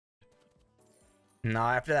No,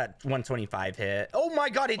 after that 125 hit. Oh my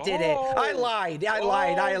god, it did it. I lied. I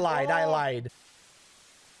lied.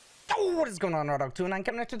 Oh, what is going on, Rodog29?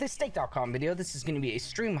 Coming after this stake.com video. This is going to be a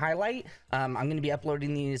stream highlight. I'm going to be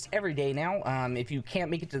uploading these every day now. If you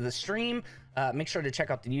can't make it to the stream, make sure to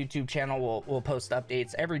check out the YouTube channel. We'll post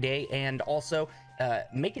updates every day, and also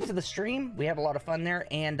make it to the stream. We have a lot of fun there.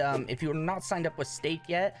 And if you're not signed up with Stake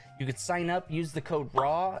yet, you could sign up, use the code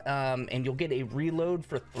RAW, and you'll get a reload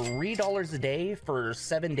for $3 a day for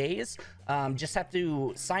 7 days. Just have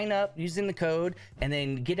to sign up using the code and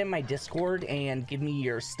then get in my Discord and give me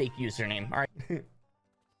your Stake username. All right.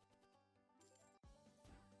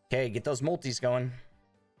 Okay, get those multis going.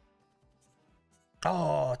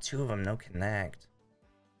 Oh, 2 of them, no connect.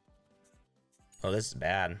 Oh, this is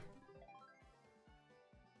bad.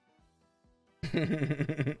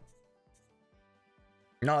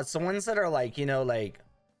 No, it's the ones that are like, you know, like,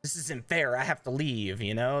 this isn't fair, I have to leave,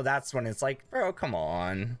 you know? That's when it's like, bro, come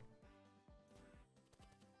on.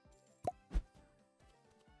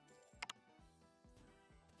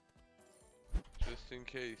 Just in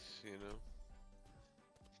case, you know.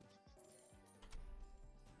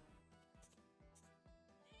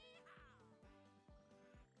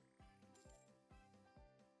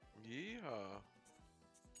 Yeah.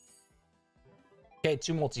 Okay,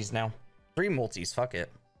 2 multis now. 3 multis, fuck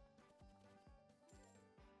it.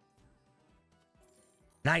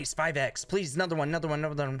 Nice, 5x. Please, another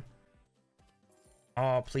one.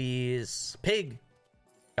 Oh, please. Pig.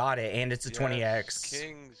 Got it, and it's a 20x.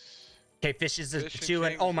 Kings. Okay, fish is a 2,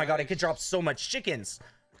 and oh my god, it could drop so much. Chickens.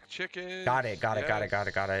 Got it.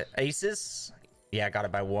 Aces? Yeah, got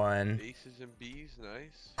it by 1. Aces and B's,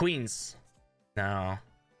 nice. Queens. No.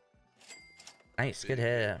 Nice, good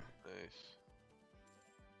hit. Nice.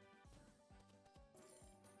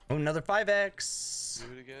 Oh, another 5x.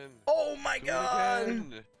 Do it again. Oh my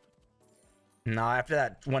god. No, after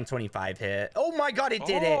that 125 hit. Oh my god, it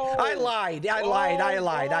did it. I lied.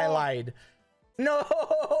 No.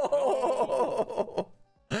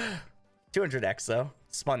 200x though.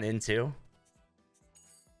 Spun into.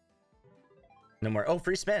 No more. Oh,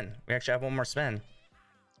 free spin. We actually have one more spin.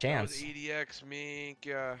 Chance. EDX mink.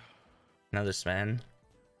 Another spin.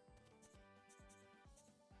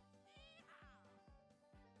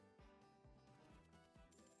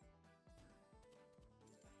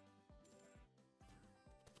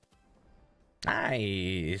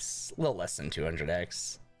 Nice. A little less than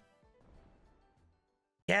 200x.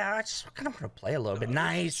 Yeah, I just kind of want to play a little bit.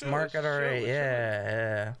 Nice market already.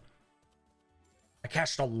 Yeah. I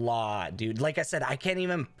cashed a lot, dude. Like I said, I can't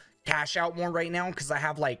even cash out more right now because I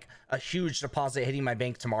have like a huge deposit hitting my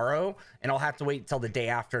bank tomorrow, and I'll have to wait until the day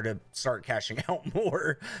after to start cashing out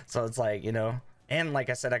more. So it's like, you know, and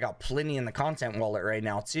like I said, I got plenty in the content wallet right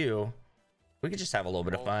now too. We could just have a little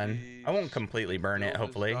bit of fun. I won't completely burn it,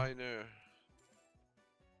 hopefully.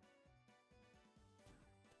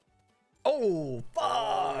 Oh,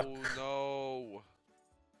 fuck! Oh, no.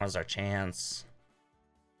 That was our chance.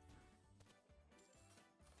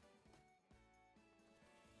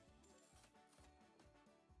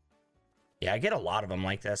 Yeah, I get a lot of them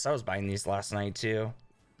like this. I was buying these last night, too.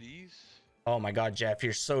 These? Oh, my God, Jeff,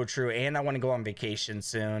 you're so true. And I want to go on vacation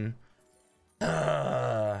soon.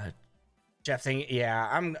 Jeff,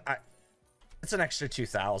 yeah, it's an extra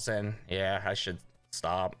 2,000. Yeah, I should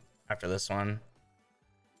stop after this one.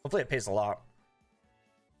 Hopefully it pays a lot.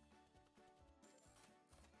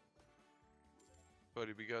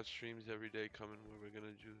 Buddy, we got streams every day coming where we're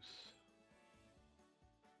gonna juice.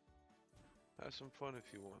 Have some fun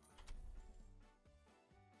if you want.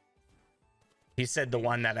 He said the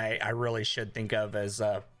one that I really should think of as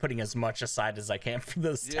putting as much aside as I can for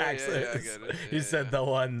those taxes. Yeah, I get it. He said the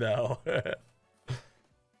one, though.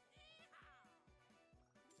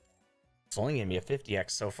 It's only gonna be a 50x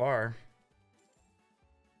so far.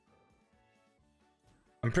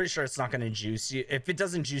 I'm pretty sure it's not going to juice you. If it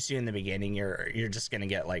doesn't juice you in the beginning, you're just going to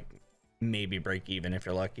get like maybe break even if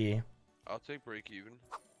you're lucky. I'll take break even.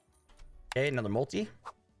 Okay, another multi.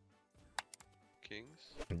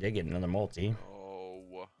 Kings. I did get another multi.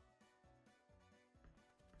 Oh.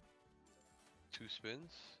 2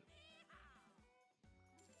 spins.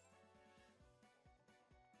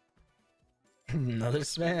 Another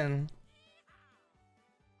spin.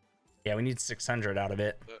 Yeah, we need 600 out of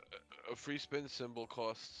it. A free spin symbol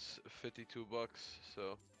costs $52,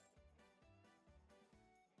 so.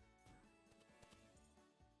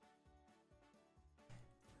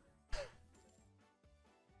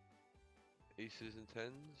 Aces and 10s.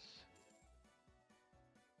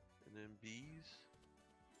 And then B's.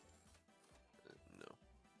 No.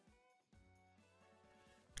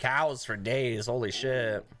 Cows for days, holy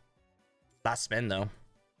shit. Last spin though.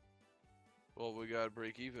 Well, we gotta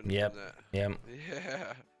break even Yep. from that. Yep.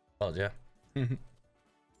 Yeah. Told ya.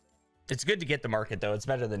 It's good to get the market though. It's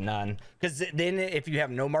better than none. Because then if you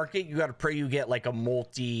have no market, you gotta pray you get like a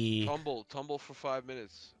multi. Tumble for 5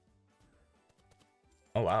 minutes.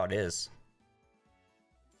 Oh wow, it is.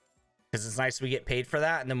 Because it's nice we get paid for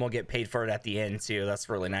that, and then we'll get paid for it at the end too. That's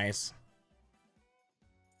really nice.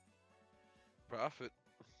 Profit.